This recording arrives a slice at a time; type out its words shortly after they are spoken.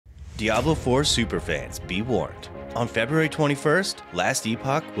Diablo 4 superfans, be warned. On February 21st, Last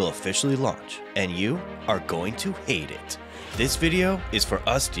Epoch will officially launch, and you are going to hate it. This video is for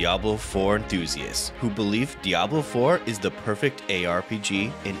us Diablo 4 enthusiasts who believe Diablo 4 is the perfect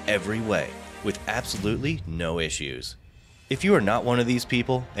ARPG in every way, with absolutely no issues. If you are not one of these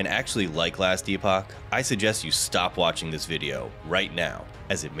people and actually like Last Epoch, I suggest you stop watching this video right now,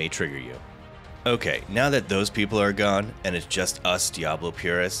 as it may trigger you. Okay, now that those people are gone and it's just us Diablo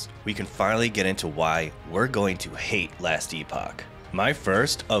purists, we can finally get into why we're going to hate Last Epoch. My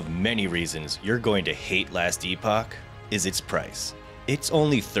first of many reasons you're going to hate Last Epoch is its price. It's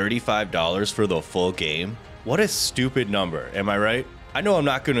only $35 for the full game. What a stupid number, am I right? I know I'm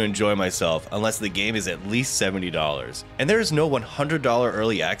not going to enjoy myself unless the game is at least $70. And there is no $100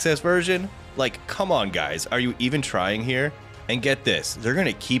 early access version? Like, come on guys, are you even trying here? And get this, they're going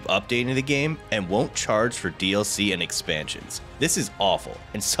to keep updating the game and won't charge for DLC and expansions. This is awful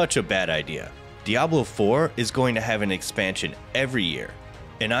and such a bad idea. Diablo 4 is going to have an expansion every year.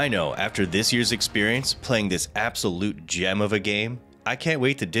 And I know after this year's experience playing this absolute gem of a game, I can't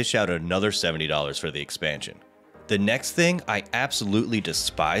wait to dish out another $70 for the expansion. The next thing I absolutely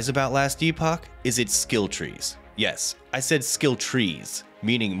despise about Last Epoch is its skill trees. Yes, I said skill trees,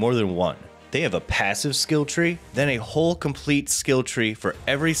 meaning more than one. They have a passive skill tree, then a whole complete skill tree for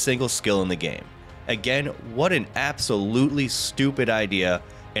every single skill in the game. Again, what an absolutely stupid idea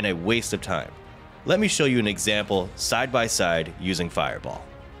and a waste of time. Let me show you an example side by side using Fireball.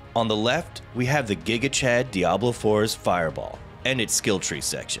 On the left, we have the Giga Chad Diablo 4's Fireball and its skill tree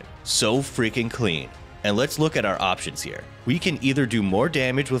section. So freaking clean. And let's look at our options here. We can either do more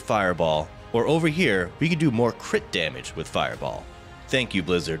damage with Fireball, or over here, we can do more crit damage with Fireball. Thank you,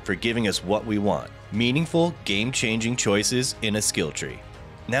 Blizzard, for giving us what we want. Meaningful, game-changing choices in a skill tree.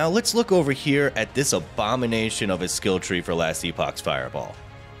 Now let's look over here at this abomination of a skill tree for Last Epoch's Fireball.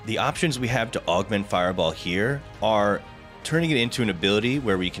 The options we have to augment Fireball here are turning it into an ability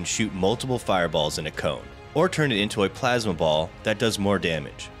where we can shoot multiple fireballs in a cone, or turn it into a plasma ball that does more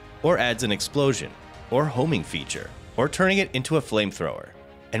damage, or adds an explosion, or homing feature, or turning it into a flamethrower.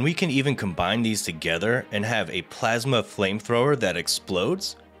 And we can even combine these together and have a plasma flamethrower that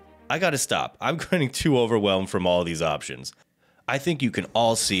explodes? I gotta stop, I'm getting too overwhelmed from all these options. I think you can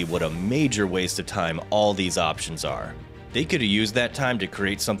all see what a major waste of time all these options are. They could have used that time to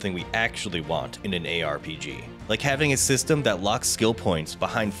create something we actually want in an ARPG. Like having a system that locks skill points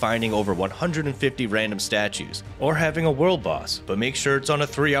behind finding over 150 random statues, or having a world boss, but make sure it's on a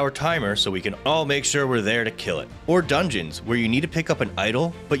 3-hour timer so we can all make sure we're there to kill it. Or dungeons, where you need to pick up an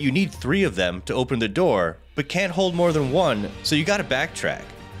idol, but you need 3 of them to open the door, but can't hold more than 1, so you gotta backtrack.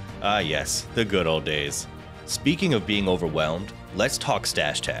 Ah yes, the good old days. Speaking of being overwhelmed, let's talk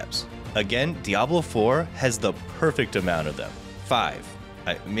stash tabs. Again, Diablo 4 has the perfect amount of them. 5.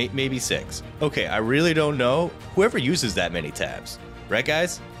 Maybe 6. Okay, I really don't know. Whoever uses that many tabs. Right,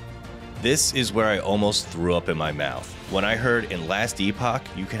 guys? This is where I almost threw up in my mouth when I heard in Last Epoch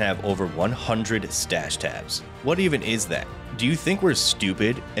you can have over 100 stash tabs. What even is that? Do you think we're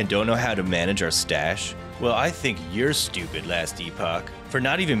stupid and don't know how to manage our stash? Well, I think you're stupid, Last Epoch, for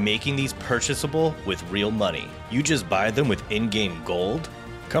not even making these purchasable with real money. You just buy them with in-game gold?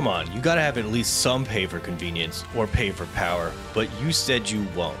 Come on, you gotta have at least some pay for convenience or pay for power, but you said you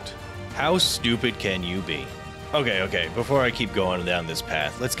won't. How stupid can you be? Okay, before I keep going down this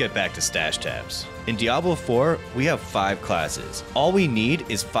path, let's get back to stash tabs. In Diablo 4, we have 5 classes. All we need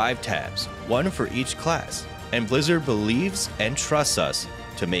is 5 tabs, 1 for each class. And Blizzard believes and trusts us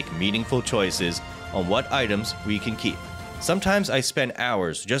to make meaningful choices on what items we can keep. Sometimes I spend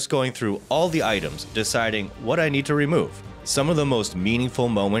hours just going through all the items, deciding what I need to remove. Some of the most meaningful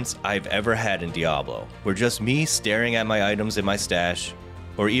moments I've ever had in Diablo were just me staring at my items in my stash,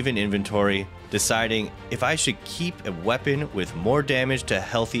 or even inventory, deciding if I should keep a weapon with more damage to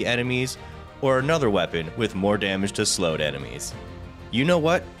healthy enemies, or another weapon with more damage to slowed enemies. You know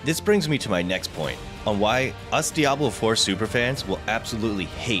what? This brings me to my next point, on why us Diablo 4 superfans will absolutely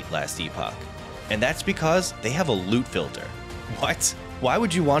hate Last Epoch. And that's because they have a loot filter. What? Why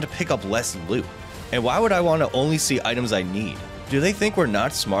would you want to pick up less loot? And why would I want to only see items I need? Do they think we're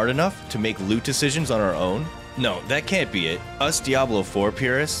not smart enough to make loot decisions on our own? No, that can't be it. Us Diablo 4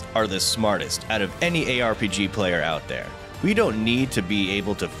 purists are the smartest out of any ARPG player out there. We don't need to be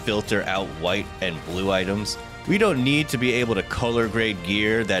able to filter out white and blue items. We don't need to be able to color grade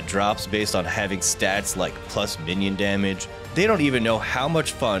gear that drops based on having stats like plus minion damage. They don't even know how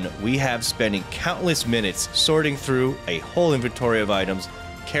much fun we have spending countless minutes sorting through a whole inventory of items,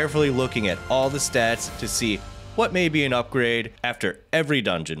 carefully looking at all the stats to see what may be an upgrade after every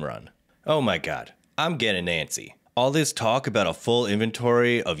dungeon run. Oh my god, I'm getting antsy. All this talk about a full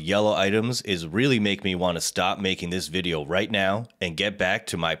inventory of yellow items is really making me want to stop making this video right now and get back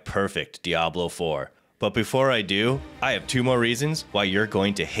to my perfect Diablo 4. But before I do, I have 2 more reasons why you're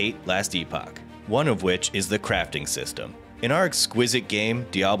going to hate Last Epoch. One of which is the crafting system. In our exquisite game,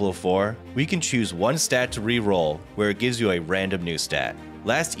 Diablo 4, we can choose one stat to re-roll where it gives you a random new stat.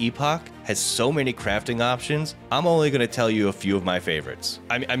 Last Epoch has so many crafting options, I'm only going to tell you a few of my favorites.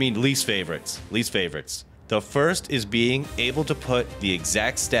 I mean least favorites. The first is being able to put the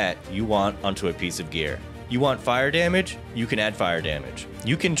exact stat you want onto a piece of gear. You want fire damage? You can add fire damage.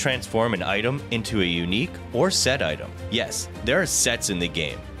 You can transform an item into a unique or set item. Yes, there are sets in the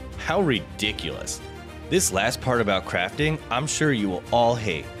game. How ridiculous. This last part about crafting, I'm sure you will all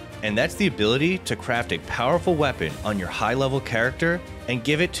hate. And that's the ability to craft a powerful weapon on your high-level character and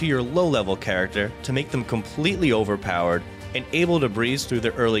give it to your low-level character to make them completely overpowered and able to breeze through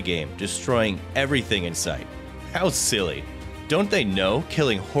the early game, destroying everything in sight. How silly. Don't they know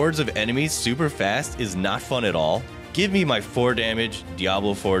killing hordes of enemies super fast is not fun at all? Give me my 4 damage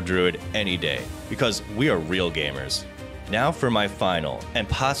Diablo 4 Druid any day, because we are real gamers. Now for my final, and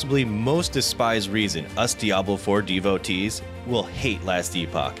possibly most despised reason us Diablo 4 devotees will hate Last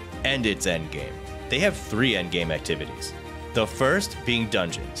Epoch and its endgame. They have 3 endgame activities. The first being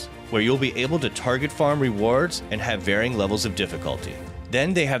dungeons, where you'll be able to target farm rewards and have varying levels of difficulty.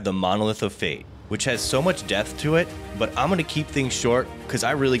 Then they have the Monolith of Fate, which has so much depth to it, but I'm gonna keep things short because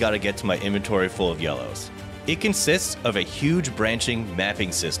I really gotta get to my inventory full of yellows. It consists of a huge branching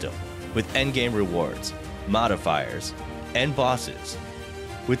mapping system with endgame rewards, modifiers, and bosses,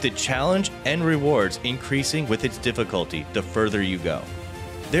 with the challenge and rewards increasing with its difficulty the further you go.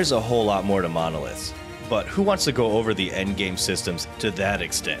 There's a whole lot more to monoliths, but who wants to go over the endgame systems to that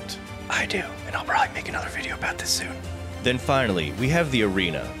extent? I do, and I'll probably make another video about this soon. Then finally, we have the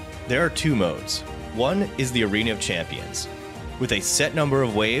arena. There are 2 modes. One is the Arena of Champions, with a set number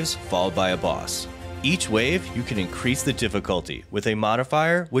of waves followed by a boss. Each wave, you can increase the difficulty with a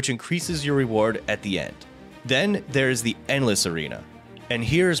modifier which increases your reward at the end. Then there is the Endless Arena, and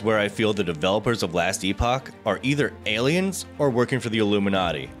here's where I feel the developers of Last Epoch are either aliens or working for the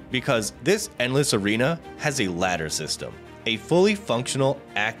Illuminati, because this Endless Arena has a ladder system, a fully functional,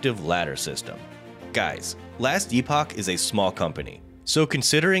 active ladder system. Guys, Last Epoch is a small company, so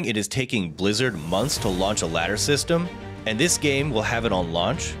considering it is taking Blizzard months to launch a ladder system, and this game will have it on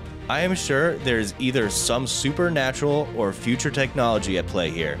launch, I am sure there is either some supernatural or future technology at play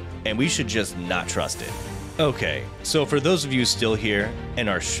here, and we should just not trust it. Okay, so for those of you still here and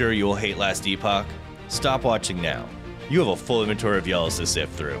are sure you will hate Last Epoch, stop watching now. You have a full inventory of yellows to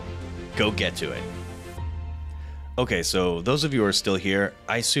sift through. Go get to it. Okay, so those of you who are still here,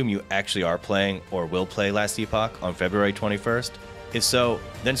 I assume you actually are playing or will play Last Epoch on February 21st. If so,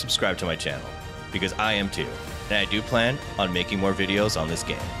 then subscribe to my channel, because I am too, and I do plan on making more videos on this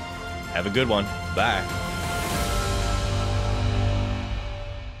game. Have a good one. Bye.